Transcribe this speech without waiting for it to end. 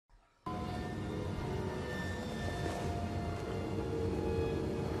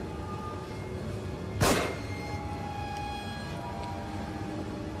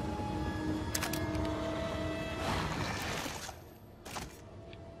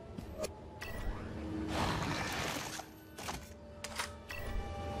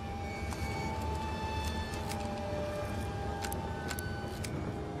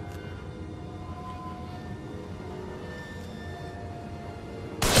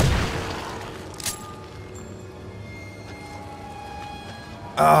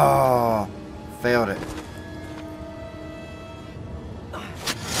Oh, failed it.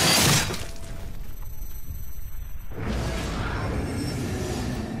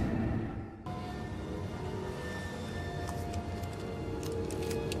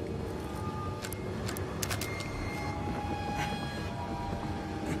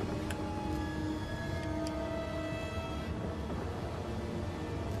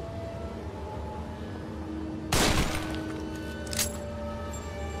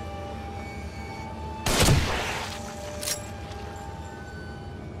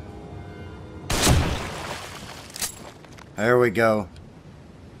 There we go.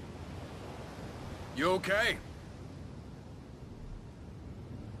 You okay?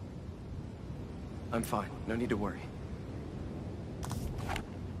 I'm fine. No need to worry.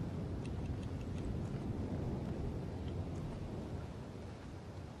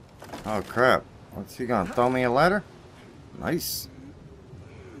 Oh crap. What's he gonna throw me a ladder? Nice.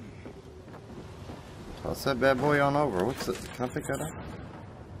 Toss that bad boy on over. What's it? Can I pick that up?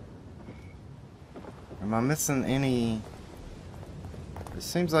 Am I missing any? It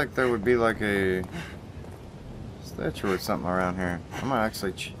seems like there would be like a statue or something around here. I might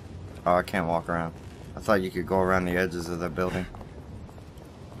actually oh, I can't walk around. I thought you could go around the edges of that building.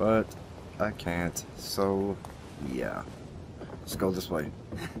 But I can't. So, yeah. Let's go this way.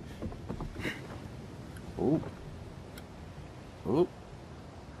 Oop. Oop.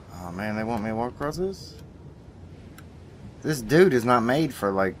 Oh man, they want me to walk across this? This dude is not made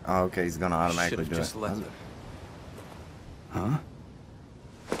for like... Oh, okay, he's gonna automatically do it. Huh?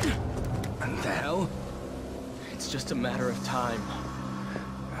 What the hell? It's just a matter of time.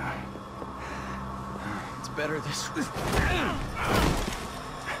 It's better this way.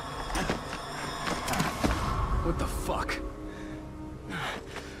 What the fuck?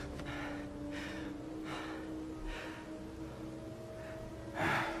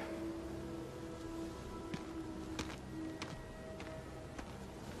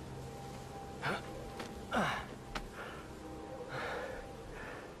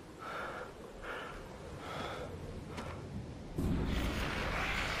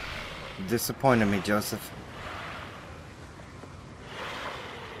 Disappointed me, Joseph.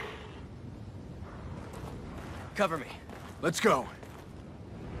 Cover me. Let's go.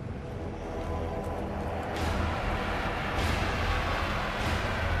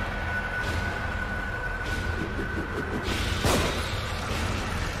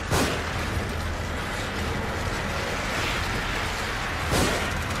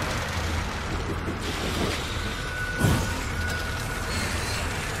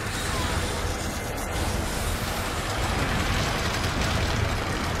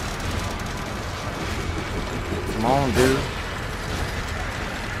 Come on, dude.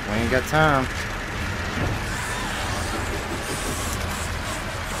 We ain't got time.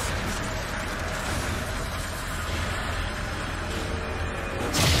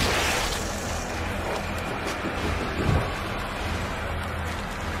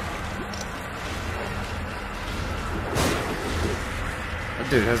 That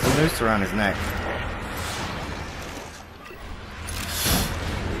dude has the noose around his neck.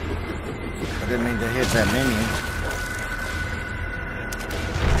 I didn't mean to hit that minion.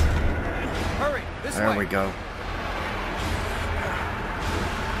 There we go.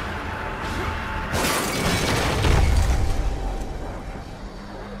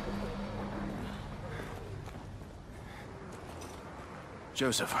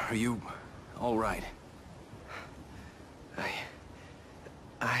 Joseph, are you all right?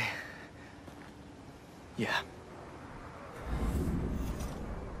 Yeah.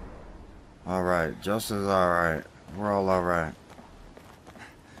 All right, Joseph's all right. We're all right.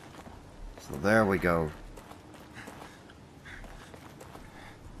 So there we go.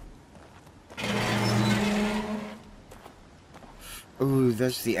 Ooh,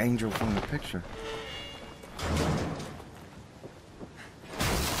 that's the angel from the picture.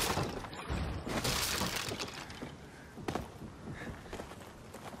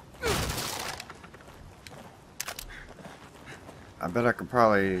 I bet I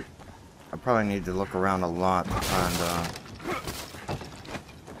probably need to look around a lot to find,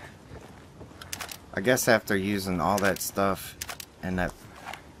 I guess after using all that stuff and that,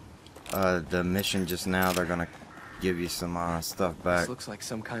 the mission just now, they're gonna give you some, stuff back. This looks like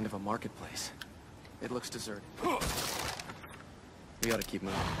some kind of a marketplace. It looks deserted. We ought to keep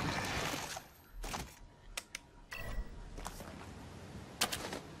moving.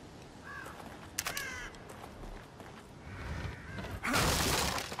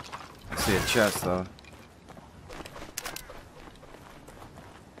 I see a chest, though.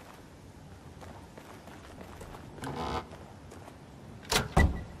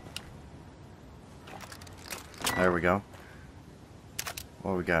 There we go.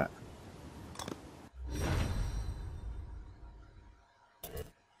 What we got?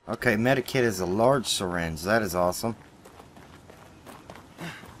 Okay, medikit is a large syringe. That is awesome.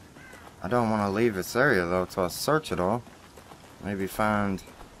 I don't want to leave this area though until I search it all. Maybe find...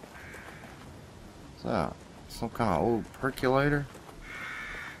 What's that? Some kind of old percolator?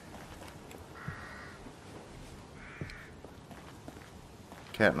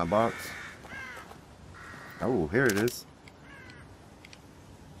 Cat in a box. Oh, here it is.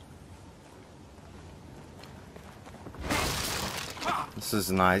 This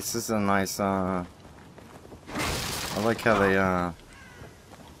is nice. This is a nice, I like how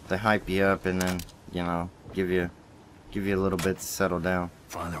they hype you up and then, you know, give you a little bit to settle down.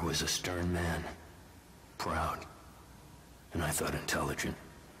 Father was a stern man, proud, and I thought intelligent,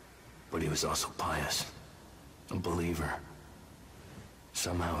 but he was also pious, a believer.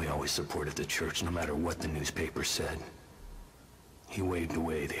 Somehow he always supported the church no matter what the newspaper said. He waved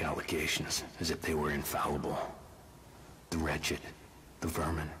away the allegations as if they were infallible. The wretched, the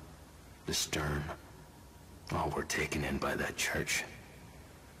vermin, the stern, all were taken in by that church.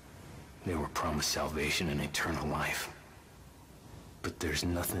 They were promised salvation and eternal life. But there's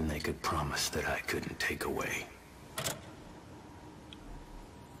nothing they could promise that I couldn't take away.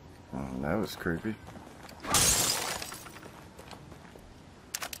 Oh, that was creepy.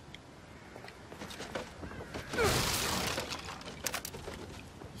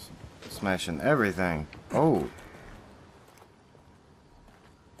 Smashing everything. Oh.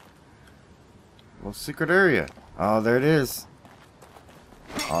 Little secret area. Oh, there it is.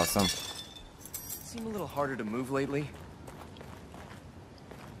 Awesome. Seem a little harder to move lately.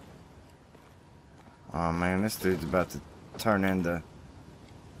 Oh man, this dude's about to turn into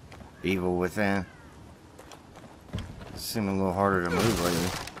evil within. Seem a little harder to move lately.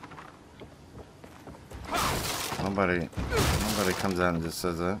 Nobody comes out and just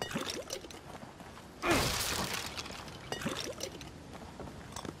says that.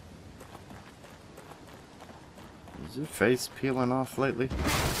 Is your face peeling off lately?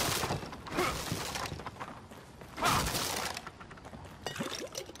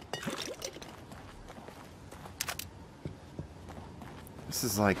 This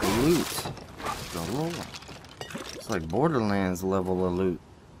is like loot. Good Lord. It's like Borderlands level of loot.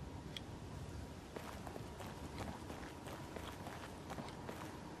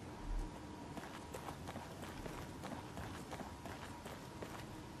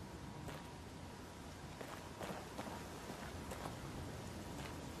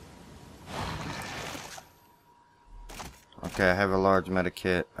 Okay, I have a large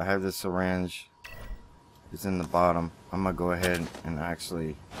medikit. I have the syringe. It's in the bottom. I'm gonna go ahead and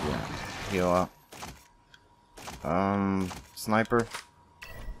actually, yeah, heal up. Sniper.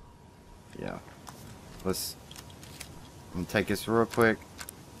 Yeah. I'm gonna take this real quick.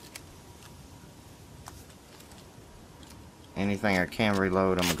 Anything I can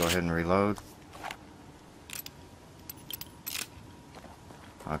reload, I'm gonna go ahead and reload.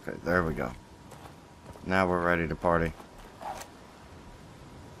 Okay, there we go. Now we're ready to party.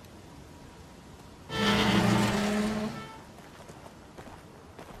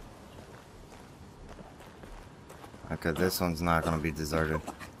 Okay, this one's not gonna be deserted.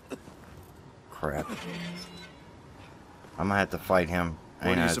 Crap. I'm gonna have to fight him.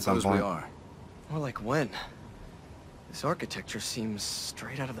 Where do you At some suppose we point. are? More like when? This architecture seems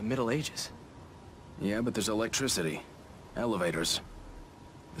straight out of the Middle Ages. Yeah, but there's electricity. Elevators.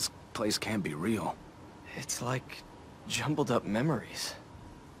 This place can't be real. It's like jumbled up memories.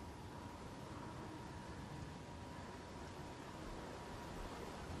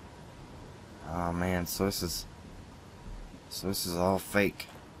 Oh man, so this is all fake.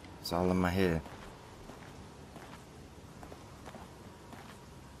 It's all in my head.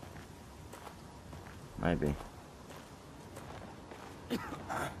 Maybe.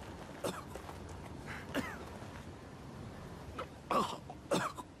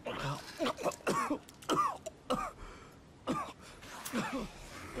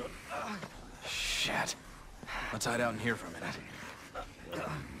 Shit. Let's hide out in here for a minute.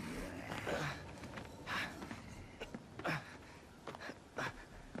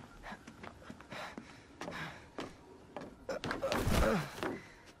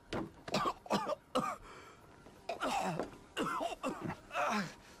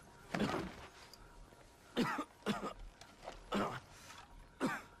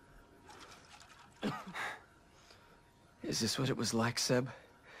 Is this what it was like, Seb?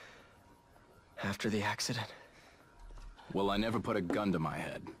 After the accident? Well, I never put a gun to my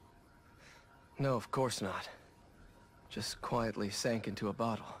head. No, of course not. Just quietly sank into a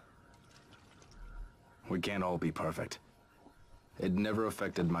bottle. We can't all be perfect. It never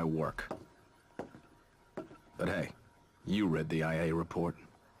affected my work. But hey, you read the IA report.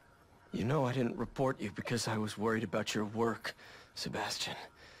 You know I didn't report you because I was worried about your work, Sebastian.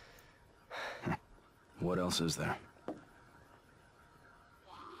 What else is there?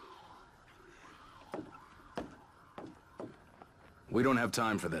 We don't have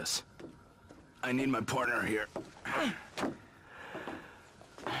time for this. I need my partner here.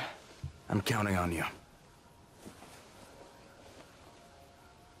 I'm counting on you.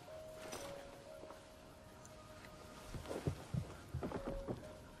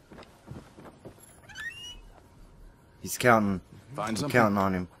 He's counting. Find I'm something? counting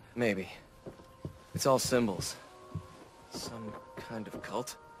on him. Maybe. It's all symbols. Some kind of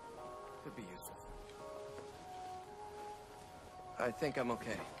cult. Could be useful. I think I'm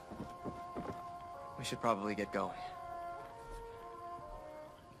okay. We should probably get going.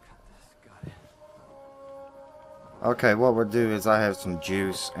 Got it. Okay, what we'll do is I have some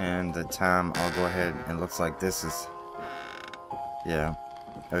juice and the time. I'll go ahead and looks like this is... Yeah,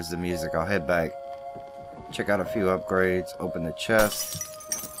 there's the music. I'll head back. Check out a few upgrades. Open the chest.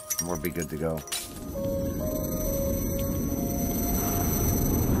 And we'll be good to go.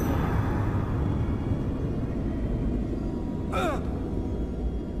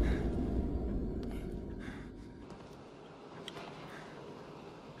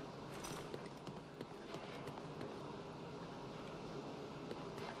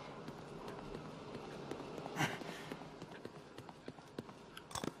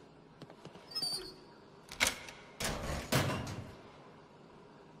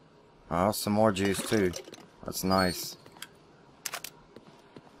 Oh, some more juice too. That's nice.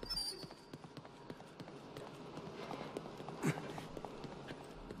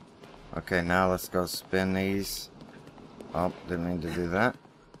 Okay, now let's go spin these. Oh, didn't mean to do that.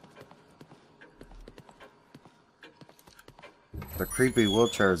 The creepy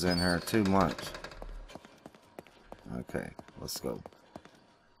wheelchair's in here too much. Okay, let's go.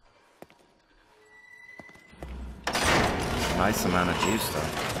 Nice amount of juice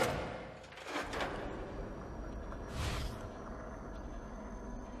though.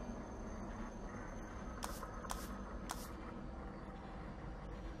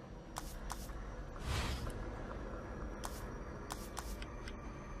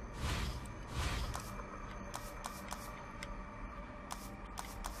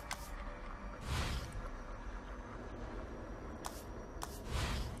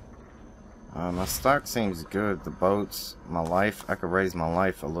 My stock seems good. The boats, my life, I could raise my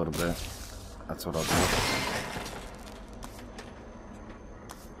life a little bit. That's what I'll do.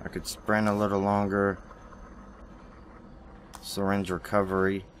 I could sprint a little longer. Syringe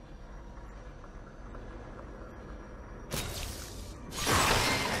recovery.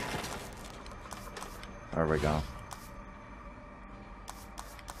 There we go.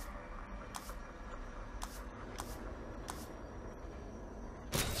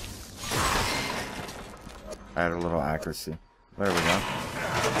 Add a little accuracy. There we go.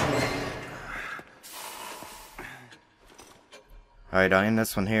 Alright, I'll end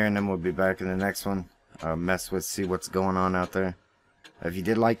this one here and then we'll be back in the next one. Mess with, see what's going on out there. If you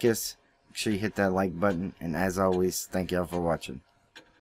did like this, make sure you hit that like button. And as always, thank y'all for watching.